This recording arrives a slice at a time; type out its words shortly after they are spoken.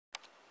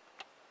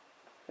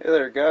Hey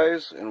there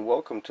guys, and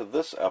welcome to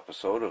this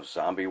episode of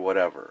Zombie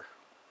Whatever.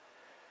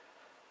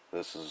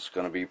 This is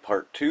going to be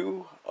part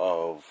 2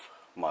 of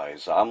my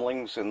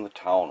Zomlings in the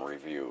Town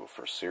review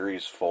for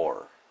Series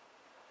 4.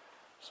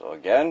 So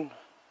again,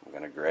 I'm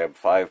going to grab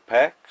 5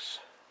 packs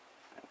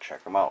and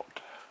check them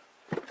out.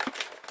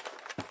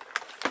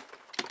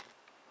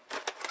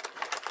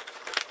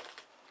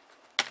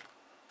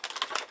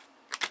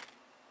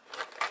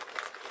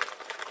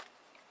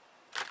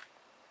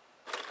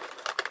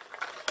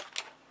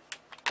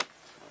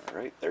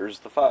 Alright, there's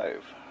the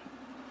 5.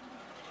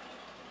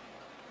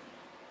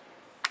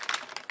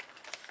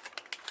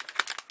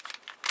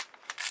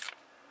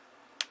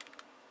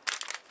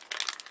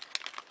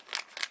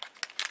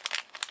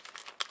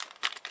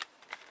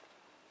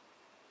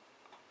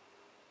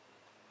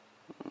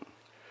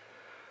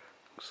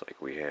 Looks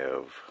like we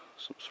have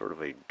some sort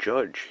of a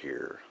judge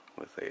here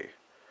with a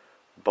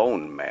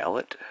bone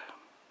mallet.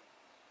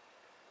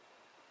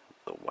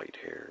 The white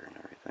hair and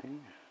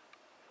everything.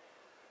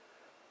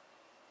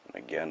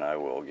 And again, I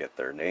will get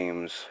their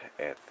names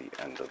at the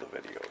end of the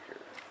video here.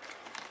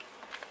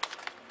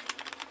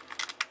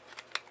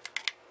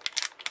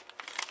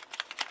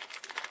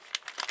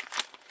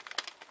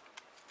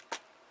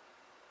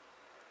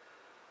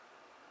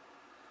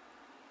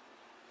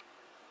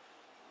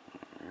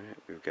 Alright,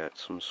 we've got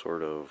some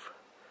sort of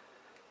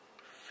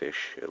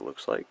fish, it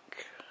looks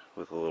like,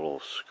 with a little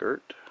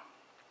skirt.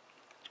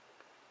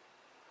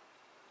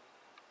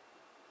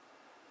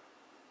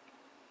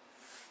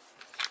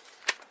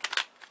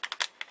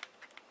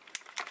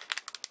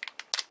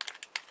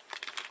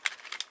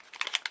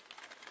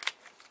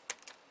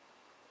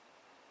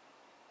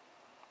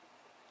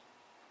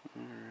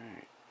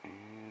 Alright,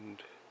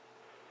 and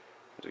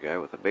there's a guy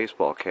with a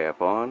baseball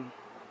cap on,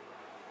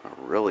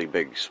 a really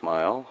big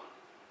smile.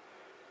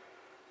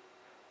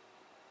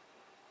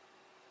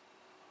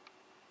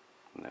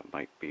 And that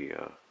might be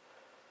a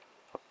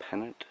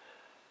pennant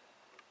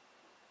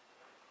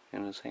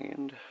in his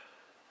hand.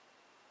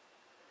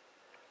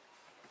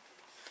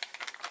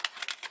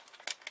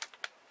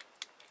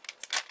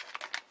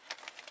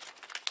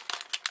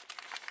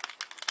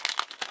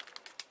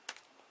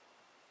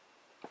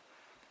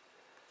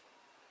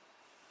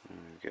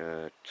 We've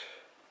got,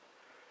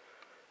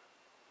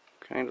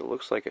 kind of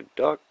looks like a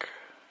duck.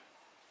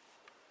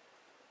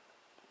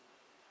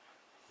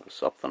 There's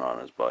something on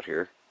his butt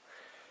here.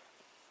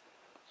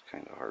 It's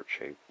kind of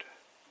heart-shaped.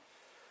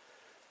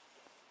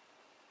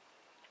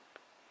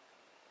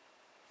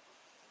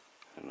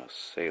 And a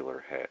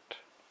sailor hat.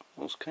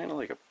 Almost kind of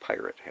like a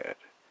pirate hat.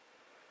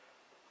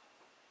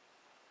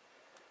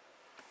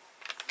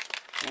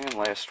 And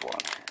last one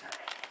here.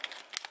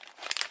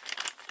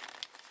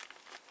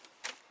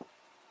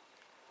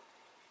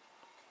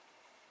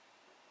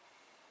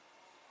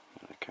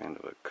 Kind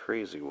of a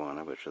crazy one.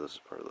 I bet you this is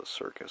part of the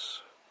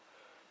circus.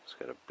 It's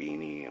got a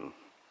beanie and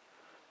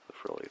the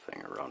frilly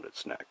thing around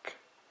its neck.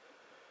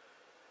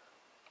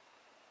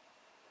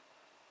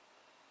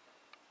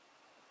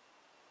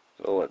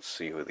 So let's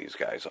see who these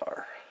guys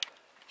are.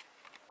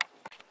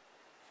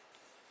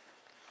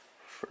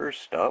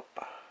 First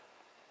up,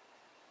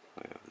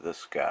 we have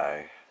this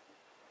guy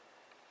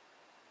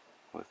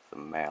with the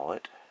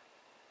mallet,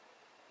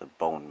 the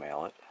bone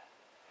mallet.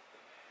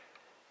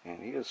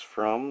 And he is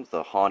from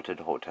the Haunted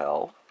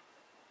Hotel,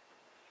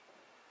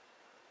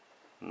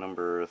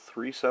 number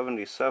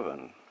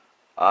 377,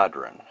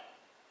 Audrin.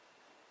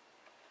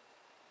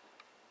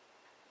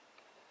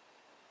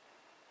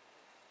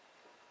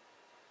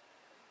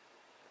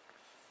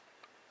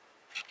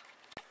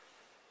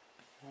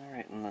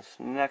 Alright, and this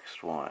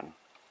next one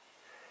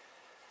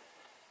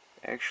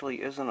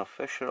actually isn't a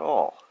fish at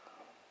all.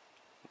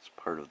 It's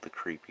part of the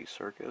creepy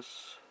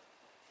circus.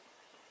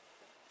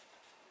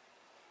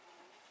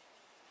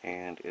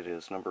 And it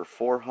is number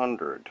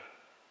 400.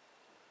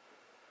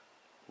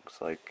 Looks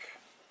like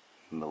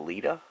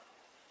Melita.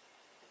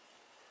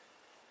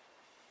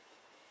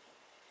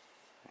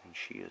 And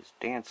she is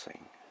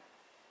dancing.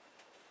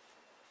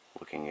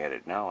 Looking at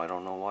it now, I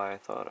don't know why I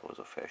thought it was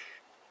a fish.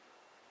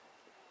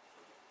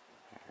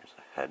 There's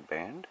a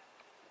headband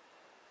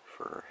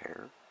for her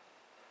hair.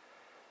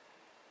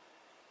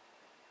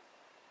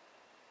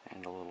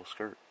 And a little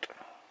skirt.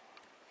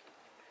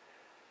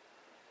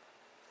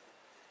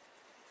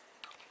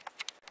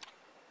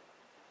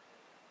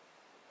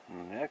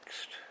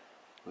 Next,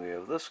 we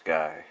have this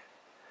guy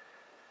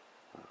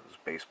with his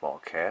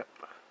baseball cap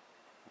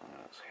and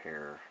his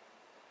hair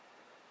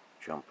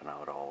jumping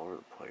out all over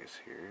the place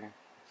here.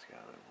 He's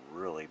got a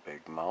really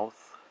big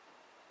mouth.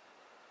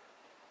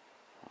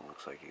 It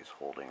looks like he's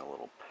holding a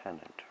little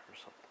pennant or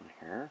something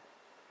here.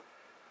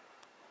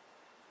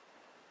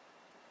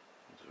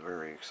 He's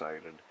very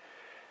excited.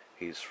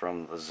 He's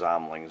from the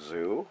Zomlings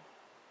Zoo.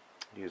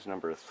 He's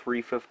number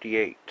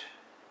 358.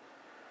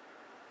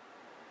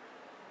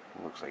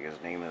 Looks like his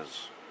name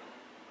is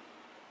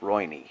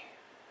Royny.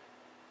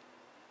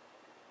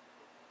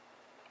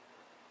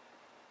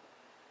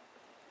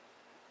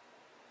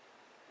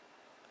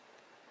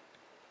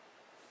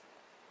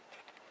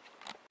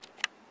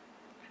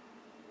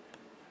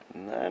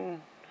 And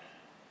then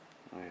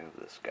We have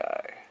this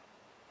guy.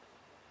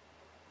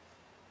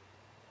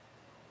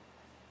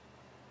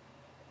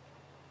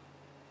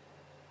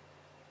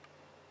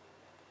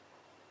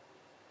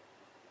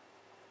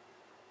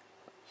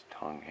 His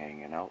tongue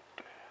hanging out.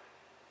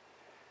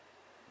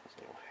 His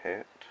little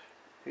hat.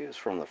 He is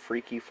from the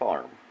Freaky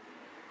Farm.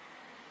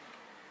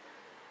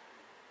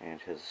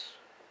 And his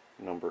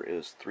number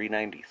is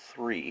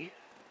 393.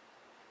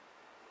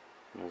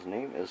 And his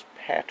name is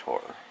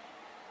Pator.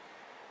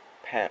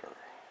 Patter.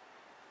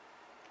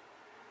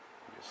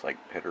 Just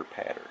like pitter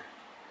patter.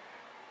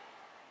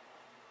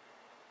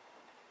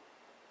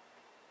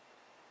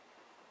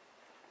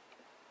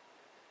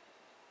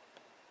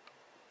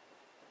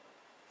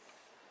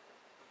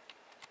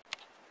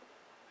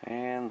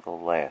 And the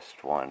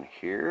last one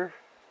here.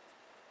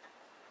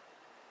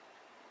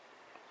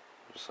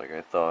 Just like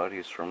I thought,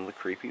 he's from the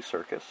Creepy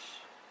Circus.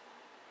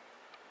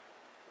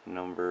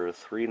 Number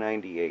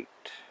 398.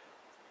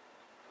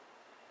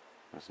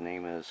 His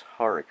name is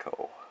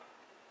Haruko.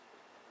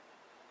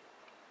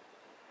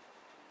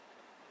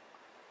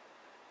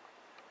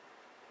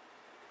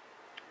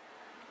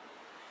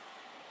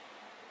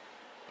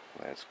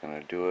 That's going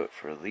to do it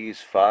for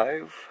these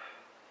 5.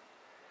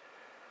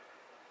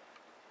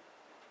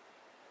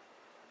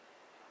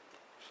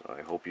 So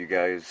I hope you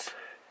guys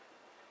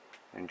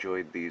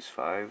enjoyed these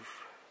 5.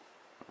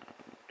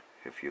 And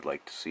if you'd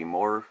like to see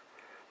more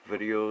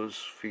videos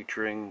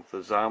featuring the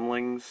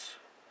Zomlings,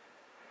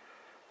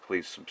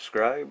 please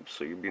subscribe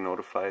so you'll be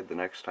notified the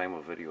next time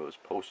a video is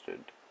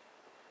posted.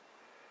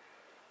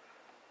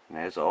 And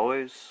as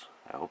always,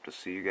 I hope to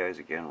see you guys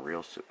again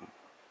real soon.